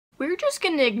we're just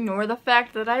gonna ignore the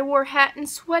fact that I wore a hat and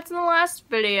sweats in the last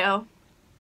video.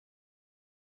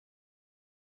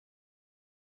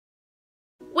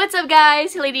 What's up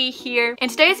guys, Haley here, and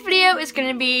today's video is going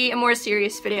to be a more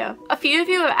serious video. A few of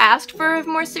you have asked for a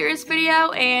more serious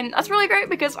video, and that's really great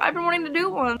because I've been wanting to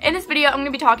do one. In this video, I'm going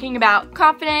to be talking about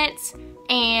confidence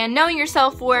and knowing your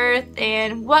self-worth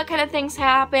and what kind of things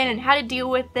happen and how to deal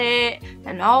with it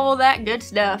and all that good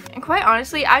stuff. And quite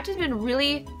honestly, I've just been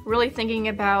really thinking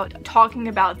about talking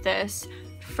about this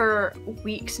for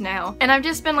weeks now, and I've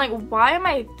just been like, why am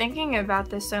I thinking about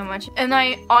this so much? And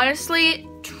I honestly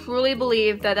truly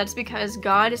believe that that's because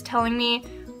God is telling me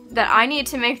that I need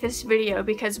to make this video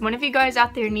because one of you guys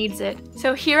out there needs it.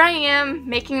 So here I am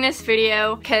making this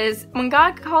video because when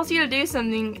God calls you to do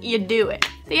something, you do it.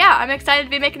 So yeah, I'm excited to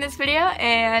be making this video,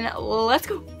 and let's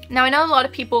go. Now I know a lot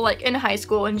of people like in high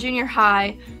school and junior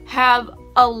high have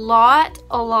a lot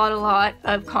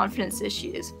of confidence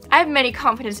issues. I have many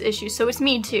confidence issues, so it's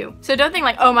me too. So don't think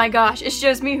like, oh my gosh, it's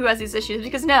just me who has these issues,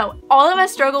 because no, all of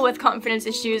us struggle with confidence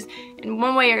issues in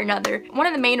one way or another. One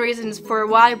of the main reasons for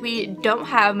why we don't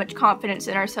have much confidence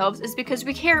in ourselves is because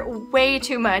we care way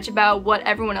too much about what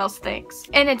everyone else thinks.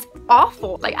 And it's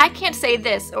awful. Like, I can't say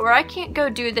this, or I can't go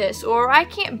do this, or I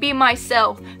can't be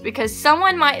myself because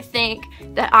someone might think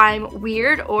that I'm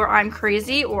weird, or I'm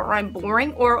crazy, or I'm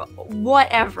boring, or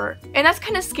whatever. And that's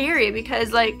kind of scary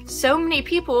because like so many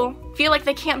people feel like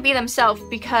they can't be themselves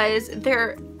because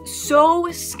they're so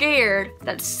scared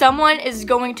that someone is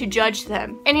going to judge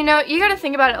them. And you know, you gotta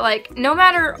think about it like, no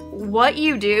matter what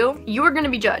you do, you are gonna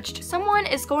be judged. Someone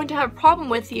is going to have a problem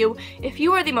with you if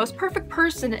you are the most perfect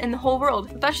person in the whole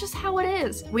world. That's just how it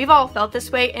is. We've all felt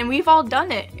this way and we've all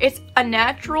done it. It's a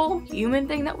natural human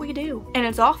thing that we do. And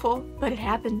it's awful, but it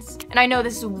happens. And I know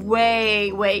this is way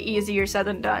easier said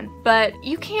than done, but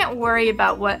you can't worry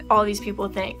about what all these people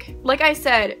think. Like I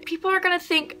said, people are gonna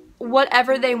think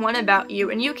whatever they want about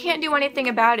you, and you can't do anything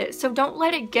about it, so don't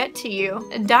let it get to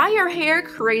you. Dye your hair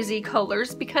crazy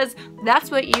colors because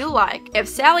that's what you like. If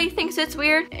Sally thinks it's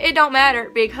weird, it don't matter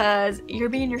because you're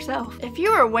being yourself. If you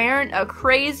are wearing a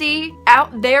crazy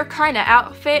out there kind of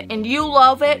outfit and you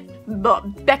love it,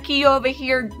 but Becky over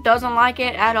here doesn't like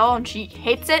it at all and she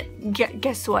hates it,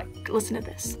 guess what? Listen to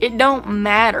this. It don't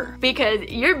matter because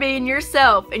you're being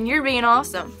yourself and you're being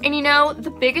awesome. And you know,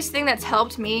 the biggest thing that's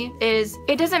helped me is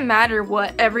it doesn't matter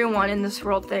what everyone in this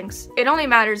world thinks. It only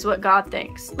matters what God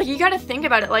thinks. Like, you gotta think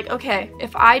about it like, okay,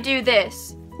 if I do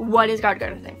this, what is God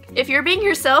gonna think? If you're being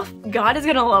yourself, God is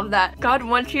gonna love that. God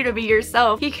wants you to be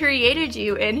yourself. He created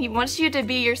you and he wants you to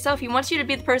be yourself. He wants you to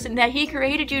be the person that he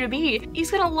created you to be. He's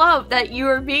gonna love that you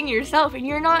are being yourself and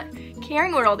you're not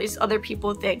caring what all these other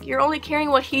people think. You're only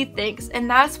caring what he thinks, and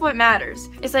that's what matters.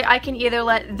 It's like I can either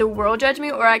let the world judge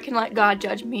me or I can let God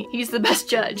judge me. He's the best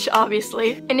judge,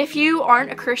 obviously. And if you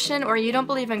aren't a Christian or you don't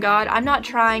believe in God, I'm not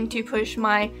trying to push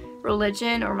my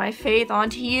religion or my faith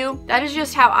onto you. That is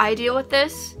just how I deal with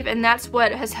this, and that's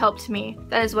what has helped me.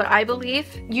 That is what I believe.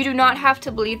 You do not have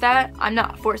to believe that. I'm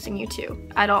not forcing you to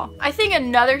at all. I think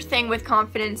another thing with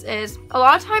confidence is a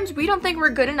lot of times we don't think we're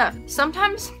good enough.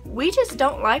 Sometimes we just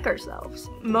don't like ourselves.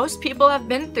 Most people have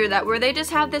been through that, where they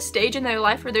just have this stage in their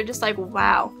life where they're just like,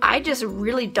 wow, I just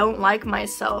really don't like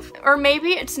myself. Or maybe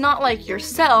it's not like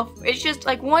yourself, it's just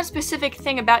like one specific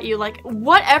thing about you, like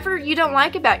whatever you don't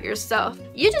like about yourself,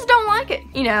 you just don't like it.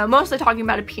 You know, mostly talking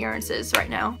about appearances right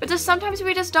now. But just sometimes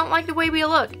we just don't like the way we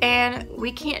look, and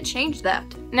we can't change that.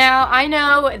 Now, I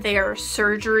know there are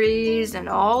surgeries and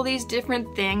all these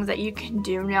different things that you can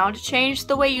do now to change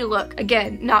the way you look.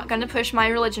 Again, not gonna push my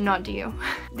religion onto you.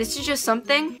 This is just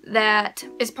something that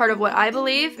is part of what I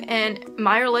believe, and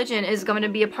my religion is going to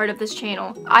be a part of this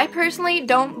channel. I personally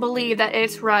don't believe that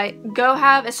it's right. Go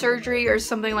have a surgery or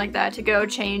something like that to go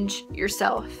change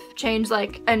yourself. Change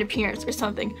like an appearance or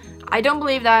something. I don't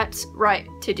believe that's right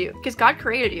to do because God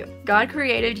created you. God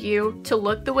created you to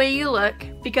look the way you look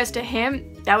because to him,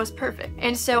 that was perfect.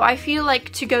 And so I feel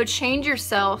like to go change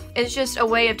yourself is just a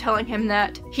way of telling him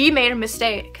that he made a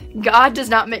mistake. God does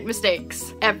not make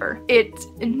mistakes, ever. It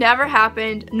never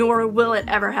happened, nor will it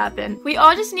ever happen. We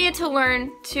all just need to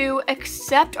learn to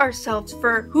accept ourselves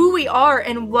for who we are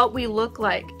and what we look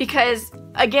like, because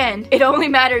again, it only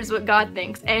matters what God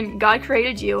thinks, and God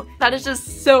created you. That is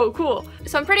just so cool.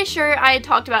 So I'm pretty sure I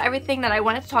talked about everything that I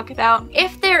wanted to talk about.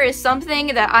 If there is something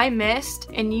that I missed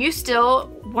and you still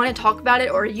want to talk about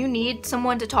it or you need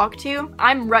someone to talk to,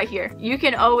 I'm right here. You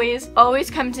can always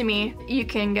come to me. You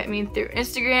can get me through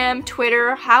Instagram,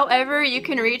 Twitter, however you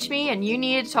can reach me and you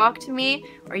need to talk to me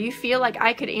or you feel like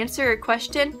I could answer a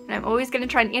question. And I'm always going to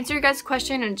try and answer your guys'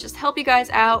 question and just help you guys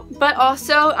out. But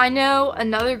also, I know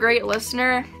another great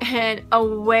listener and a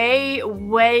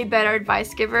way better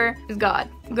advice giver is God.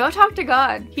 Go talk to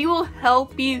God. He will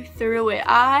help you through it.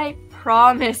 I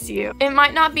promise you. It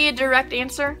might not be a direct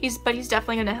answer, but he's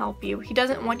definitely gonna help you. He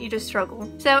doesn't want you to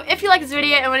struggle. So if you like this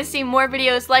video and want to see more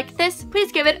videos like this,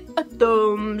 please give it a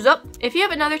thumbs up. If you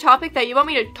have another topic that you want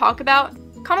me to talk about,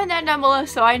 comment that down below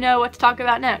so I know what to talk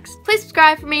about next. Please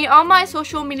subscribe for me. All my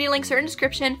social media links are in the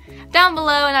description down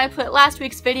below, and I put last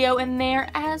week's video in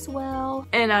there as well.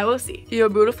 And I will see your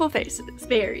beautiful faces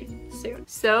very soon.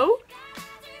 So,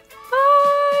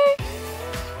 bye!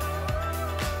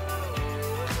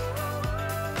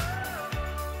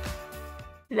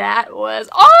 That was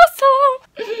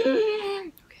awesome!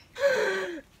 In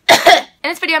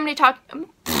this video I'm going to talk,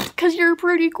 because you're a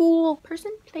pretty cool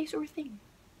person, place, or thing.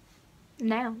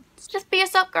 Now, just be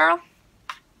yourself, girl.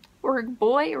 Or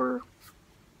boy, or